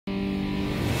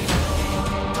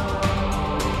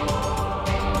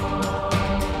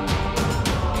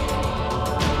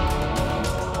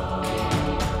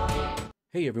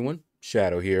Hey everyone,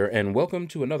 Shadow here, and welcome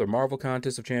to another Marvel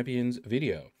Contest of Champions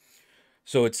video.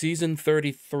 So it's season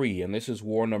 33, and this is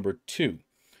war number 2.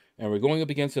 And we're going up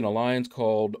against an alliance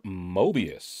called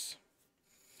Mobius.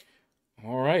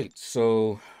 Alright,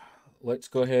 so let's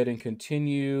go ahead and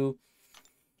continue.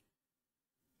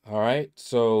 Alright,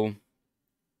 so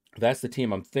that's the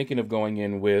team I'm thinking of going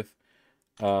in with.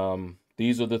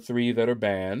 These are the 3 that are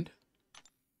banned.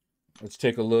 Let's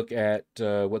take a look at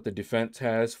what the defense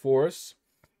has for us.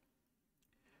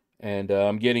 And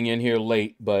I'm getting in here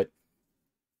late, but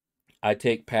I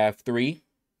take path 3,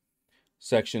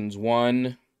 sections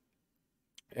 1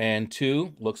 and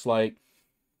 2. Looks like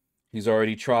he's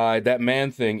already tried. That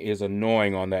man thing is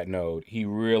annoying on that node. He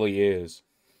really is.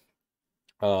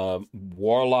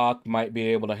 Warlock might be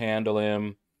able to handle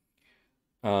him,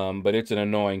 but it's an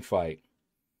annoying fight.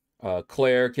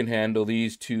 Claire can handle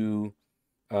these 2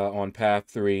 on path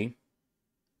 3.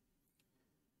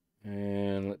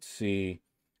 And let's see.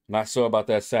 Not sure about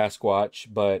that Sasquatch,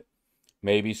 but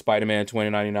maybe Spider-Man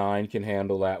 2099 can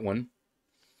handle that one.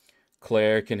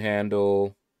 Claire can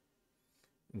handle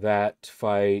that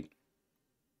fight.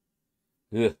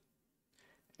 Ugh.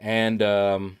 And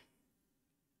I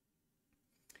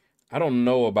don't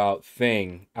know about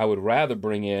Thing. I would rather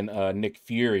bring in Nick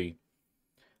Fury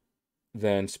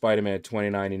than Spider-Man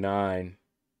 2099.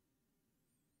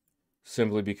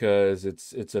 Simply because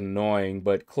it's annoying,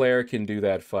 but Claire can do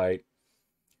that fight.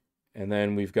 And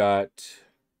then we've got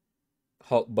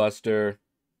Hulkbuster.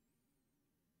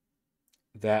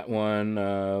 That one,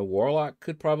 Warlock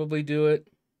could probably do it.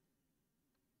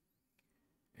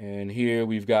 And here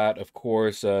we've got, of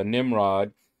course,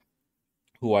 Nimrod,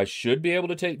 who I should be able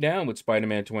to take down with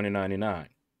Spider-Man 2099.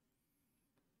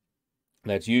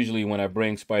 That's usually when I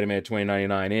bring Spider-Man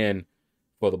 2099 in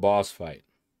for the boss fight.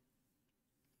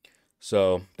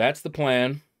 So that's the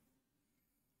plan.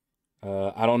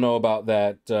 I don't know about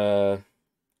that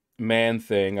man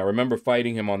thing. I remember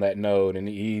fighting him on that node, and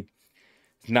he's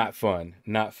not fun.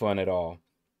 Not fun at all.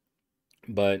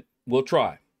 But we'll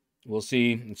try. We'll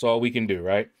see. It's all we can do,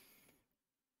 right?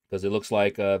 Because it looks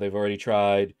like they've already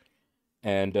tried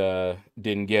and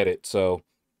didn't get it. So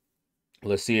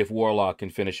let's see if Warlock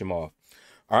can finish him off.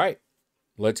 All right.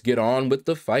 Let's get on with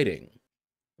the fighting.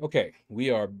 Okay, we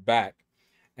are back.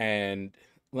 And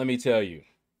let me tell you,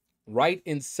 right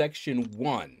in section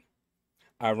 1,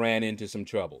 I ran into some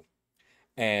trouble.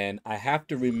 And I have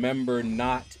to remember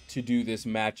not to do this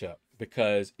matchup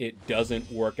because it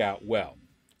doesn't work out well.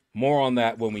 More on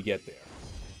that when we get there.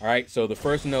 All right, so the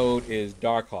first node is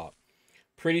Darkhawk.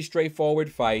 Pretty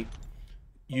straightforward fight.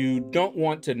 You don't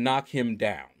want to knock him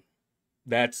down.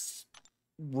 That's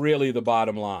really the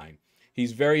bottom line.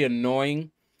 He's very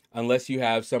annoying unless you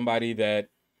have somebody that,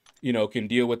 you know, can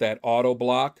deal with that auto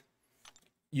block.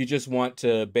 You just want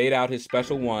to bait out his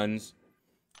special ones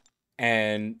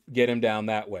and get him down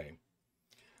that way.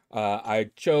 I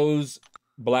chose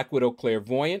Black Widow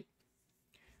Clairvoyant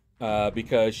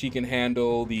because she can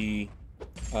handle the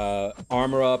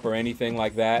armor up or anything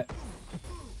like that.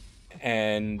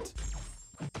 And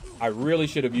I really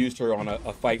should have used her on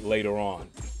a fight later on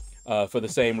for the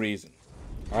same reason.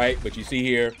 All right, but you see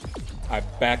here, I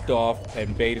backed off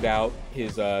and baited out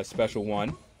his special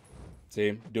one.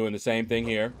 See, doing the same thing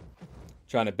here.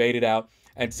 Trying to bait it out.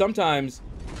 And sometimes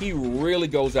he really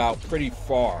goes out pretty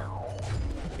far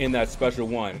in that special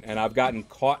one. And I've gotten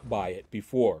caught by it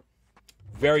before.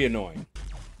 Very annoying.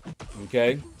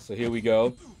 Okay, so here we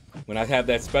go. When I have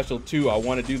that special 2, I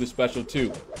want to do the special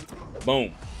 2.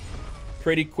 Boom.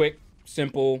 Pretty quick,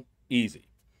 simple, easy.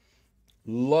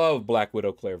 Love Black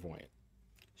Widow Clairvoyant.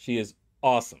 She is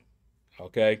awesome.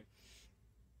 Okay?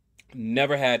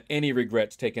 Never had any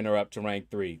regrets taking her up to rank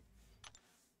 3.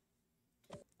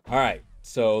 All right,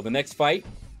 so the next fight,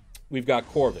 we've got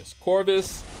Corvus.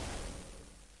 Corvus,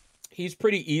 he's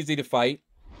pretty easy to fight.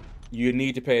 You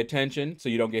need to pay attention so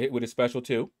you don't get hit with his special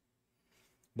 2.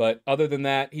 But other than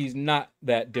that, he's not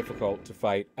that difficult to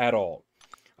fight at all.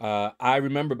 I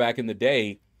remember back in the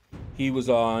day, he was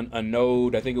on a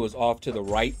node, I think it was off to the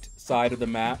right side of the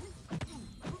map.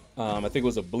 I think it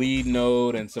was a bleed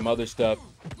node and some other stuff,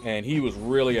 and he was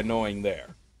really annoying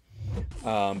there.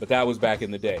 But that was back in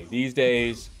the day. These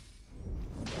days,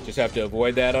 just have to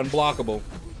avoid that unblockable.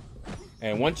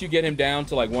 And once you get him down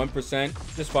to like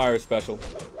 1%, just fire a special.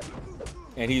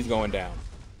 And he's going down.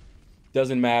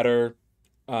 Doesn't matter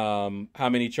how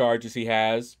many charges he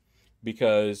has,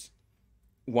 because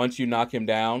once you knock him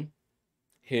down,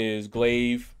 his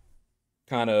glaive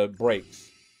kind of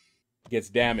breaks, gets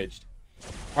damaged.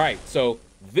 All right, so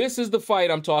this is the fight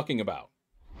I'm talking about.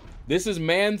 This is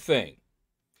Man Thing.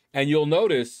 And you'll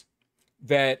notice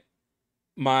that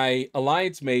my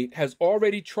alliance mate has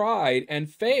already tried and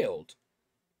failed.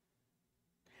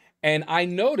 And I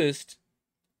noticed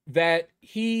that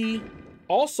he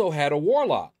also had a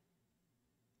warlock.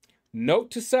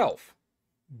 Note to self,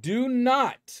 do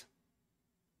not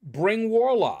bring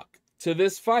warlock to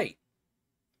this fight.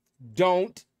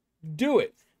 Don't do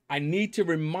it. I need to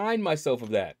remind myself of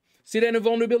that. See that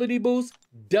invulnerability boost?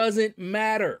 Doesn't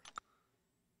matter.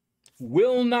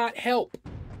 Will not help,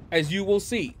 as you will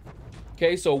see.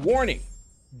 Okay, so warning,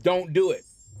 don't do it.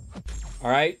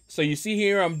 All right, so you see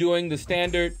here, I'm doing the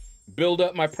standard build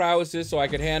up my prowesses so I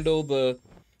could handle the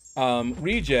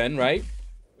regen, right?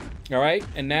 All right,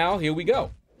 and now here we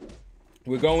go.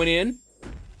 We're going in.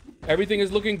 Everything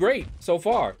is looking great so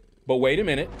far. But wait a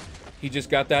minute, he just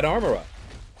got that armor up.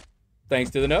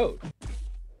 Thanks to the node.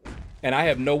 And I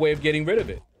have no way of getting rid of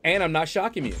it. And I'm not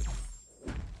shock immune.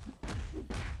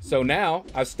 So now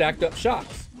I've stacked up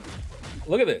shocks.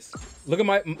 Look at this. Look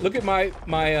at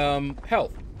my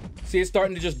health. See it's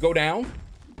starting to just go down?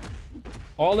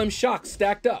 All them shocks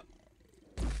stacked up.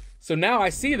 So now I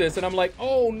see this and I'm like,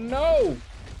 oh no.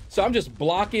 So I'm just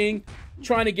blocking,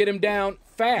 trying to get him down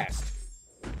fast.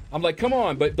 I'm like, come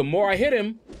on. But the more I hit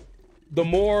him, the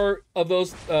more of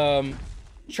those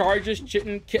charges,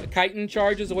 chitin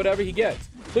charges or whatever he gets.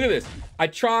 Look at this. I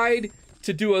tried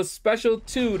to do a special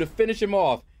 2 to finish him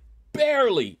off.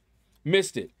 Barely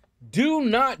missed it. Do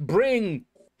not bring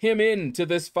him into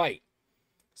this fight.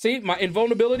 See, my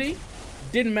invulnerability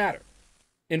didn't matter.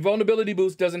 Invulnerability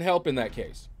boost doesn't help in that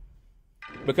case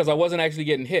because I wasn't actually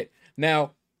getting hit.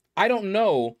 Now, I don't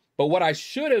know, but what I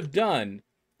should have done,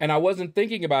 and I wasn't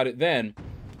thinking about it then,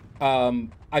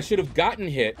 I should have gotten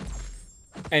hit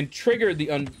and triggered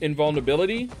the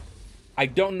invulnerability. I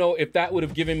don't know if that would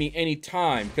have given me any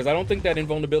time because I don't think that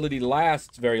invulnerability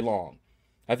lasts very long.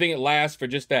 I think it lasts for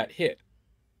just that hit.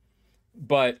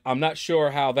 But I'm not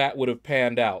sure how that would have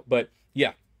panned out. But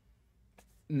yeah,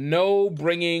 no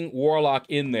bringing warlock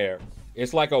in there.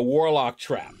 It's like a warlock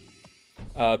trap.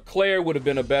 Claire would have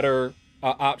been a better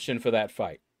option for that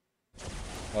fight.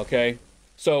 Okay,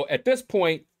 so at this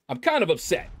point, I'm kind of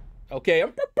upset. Okay,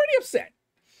 I'm pretty upset.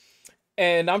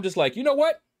 And I'm just like, you know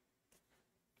what?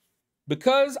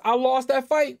 Because I lost that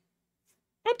fight,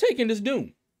 I'm taking this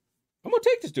Doom. I'm gonna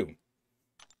take this Doom.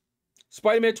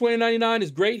 Spider-Man 2099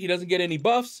 is great. He doesn't get any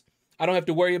buffs. I don't have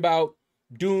to worry about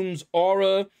Doom's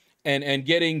aura and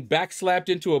getting backslapped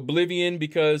into oblivion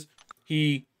because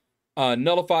he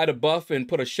nullified a buff and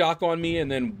put a shock on me and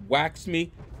then waxed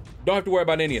me. Don't have to worry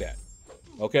about any of that,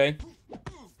 okay?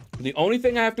 The only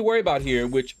thing I have to worry about here,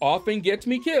 which often gets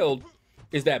me killed,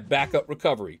 is that backup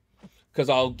recovery. Because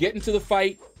I'll get into the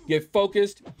fight, get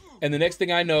focused, and the next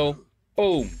thing I know,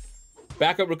 boom,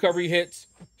 backup recovery hits.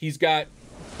 He's got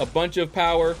a bunch of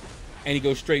power, and he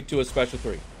goes straight to a special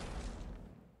 3.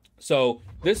 So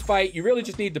this fight, you really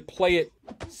just need to play it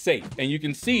safe. And you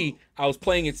can see I was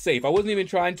playing it safe. I wasn't even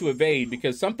trying to evade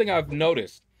because something I've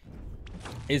noticed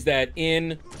is that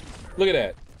look at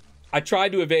that. I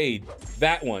tried to evade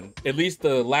that one, at least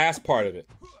the last part of it,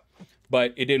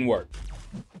 but it didn't work.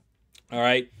 All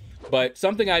right. But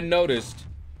something I noticed,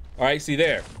 all right, see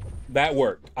there, that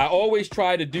worked. I always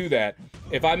try to do that.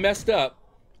 If I messed up,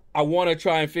 I want to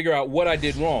try and figure out what I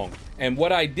did wrong. And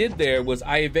what I did there was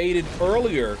I evaded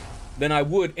earlier than I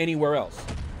would anywhere else.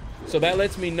 So that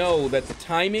lets me know that the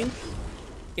timing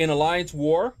in Alliance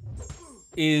War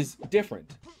is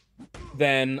different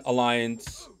than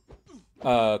Alliance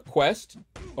Quest,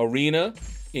 Arena,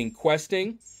 in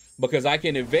questing, because I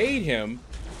can evade him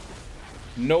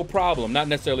no problem. Not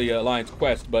necessarily Alliance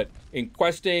Quest, but in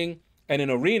questing and in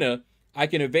Arena, I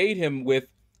can evade him with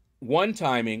one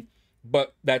timing,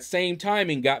 but that same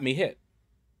timing got me hit.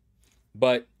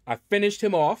 But I finished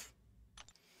him off,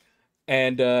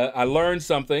 and I learned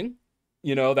something.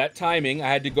 You know, that timing, I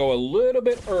had to go a little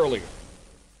bit earlier.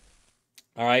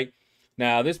 All right.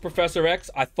 Now, this Professor X,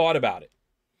 I thought about it.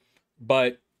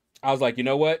 But I was like, you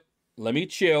know what? Let me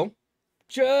chill.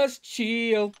 Just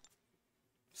chill.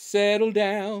 Settle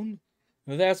down.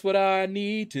 That's what I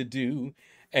need to do.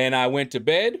 And I went to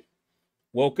bed,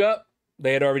 woke up.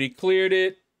 They had already cleared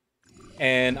it.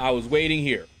 And I was waiting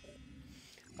here.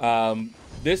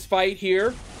 This fight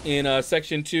here in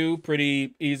Section 2,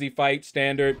 pretty easy fight,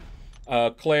 standard.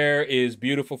 Claire is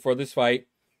beautiful for this fight.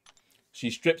 She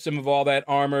strips him of all that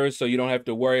armor, so you don't have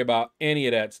to worry about any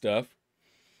of that stuff.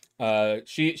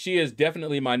 She is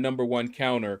definitely my #1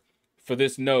 counter for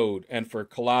this node and for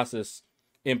Colossus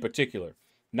in particular.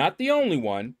 Not the only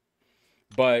one,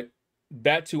 but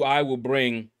that's who I will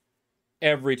bring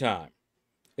every time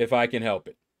if I can help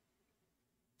it.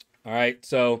 All right,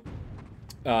 so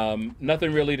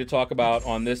nothing really to talk about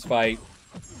on this fight.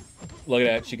 Look at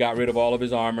that. She got rid of all of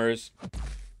his armors.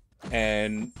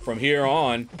 And from here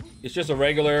on, it's just a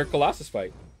regular Colossus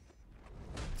fight.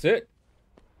 That's it.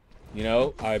 You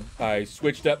know, I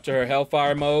switched up to her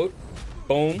Hellfire mode.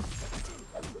 Boom.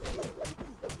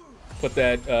 Put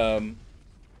that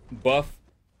buff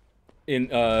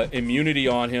in immunity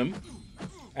on him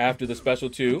after the special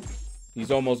 2.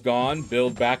 He's almost gone.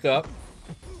 Build back up.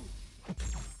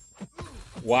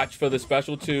 Watch for the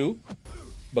special 2,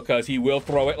 because he will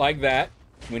throw it like that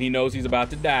when he knows he's about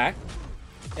to die.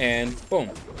 And boom,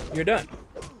 you're done.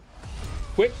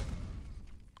 Quick,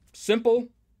 simple,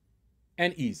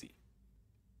 and easy.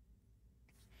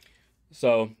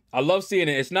 So I love seeing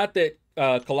it. It's not that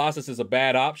Colossus is a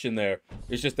bad option there.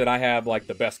 It's just that I have like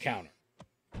the best counter.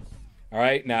 All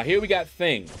right, now here we got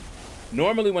Thing.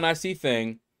 Normally when I see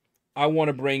Thing, I want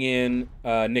to bring in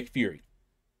Nick Fury.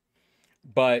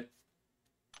 But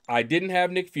I didn't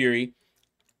have Nick Fury.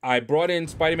 I brought in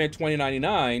Spider-Man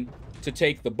 2099 to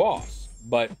take the boss,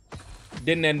 but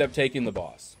didn't end up taking the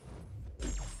boss.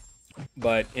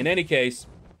 But in any case,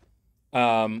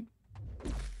 fighting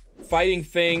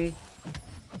Thing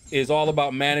is all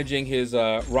about managing his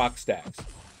rock stacks.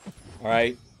 All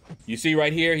right, you see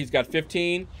right here, he's got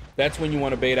 15. That's when you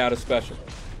want to bait out a special.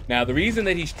 Now, the reason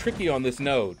that he's tricky on this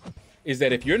node is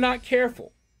that if you're not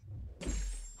careful,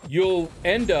 you'll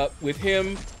end up with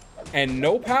him and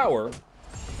no power,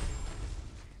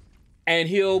 and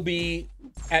he'll be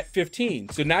at 15.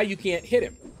 So now you can't hit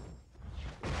him.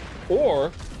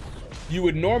 Or you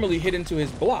would normally hit into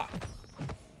his block.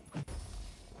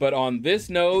 But on this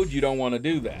node, you don't want to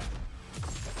do that.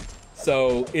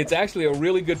 So it's actually a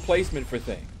really good placement for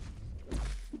Thing.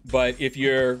 But if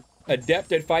you're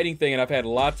adept at fighting Thing, and I've had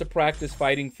lots of practice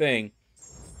fighting Thing,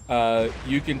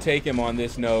 you can take him on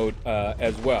this node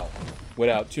as well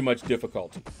without too much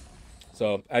difficulty.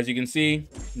 So as you can see,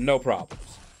 no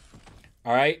problems.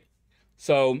 All right.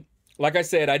 So like I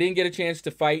said, I didn't get a chance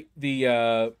to fight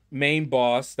the main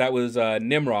boss. That was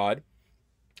Nimrod.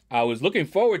 I was looking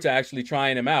forward to actually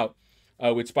trying him out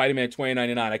with Spider-Man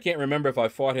 2099. I can't remember if I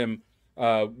fought him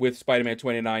with Spider-Man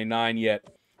 2099 yet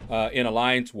in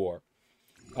Alliance War.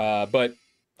 But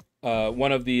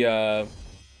one of the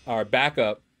our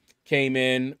backup came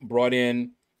in, brought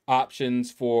in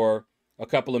options for a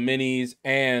couple of minis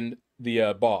and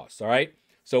the boss. All right.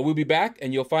 So we'll be back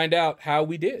and you'll find out how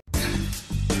we did.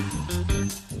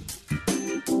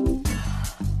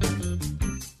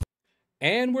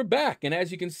 And we're back. And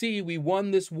as you can see, we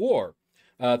won this war.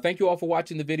 Thank you all for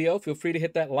watching the video. Feel free to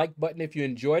hit that like button if you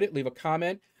enjoyed it. Leave a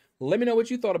comment. Let me know what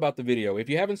you thought about the video. If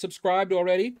you haven't subscribed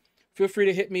already, feel free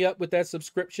to hit me up with that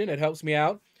subscription. It helps me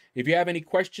out. If you have any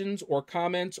questions or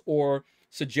comments or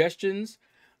suggestions,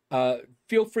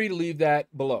 feel free to leave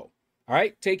that below. All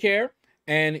right, take care.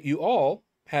 And you all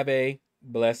have a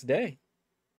blessed day.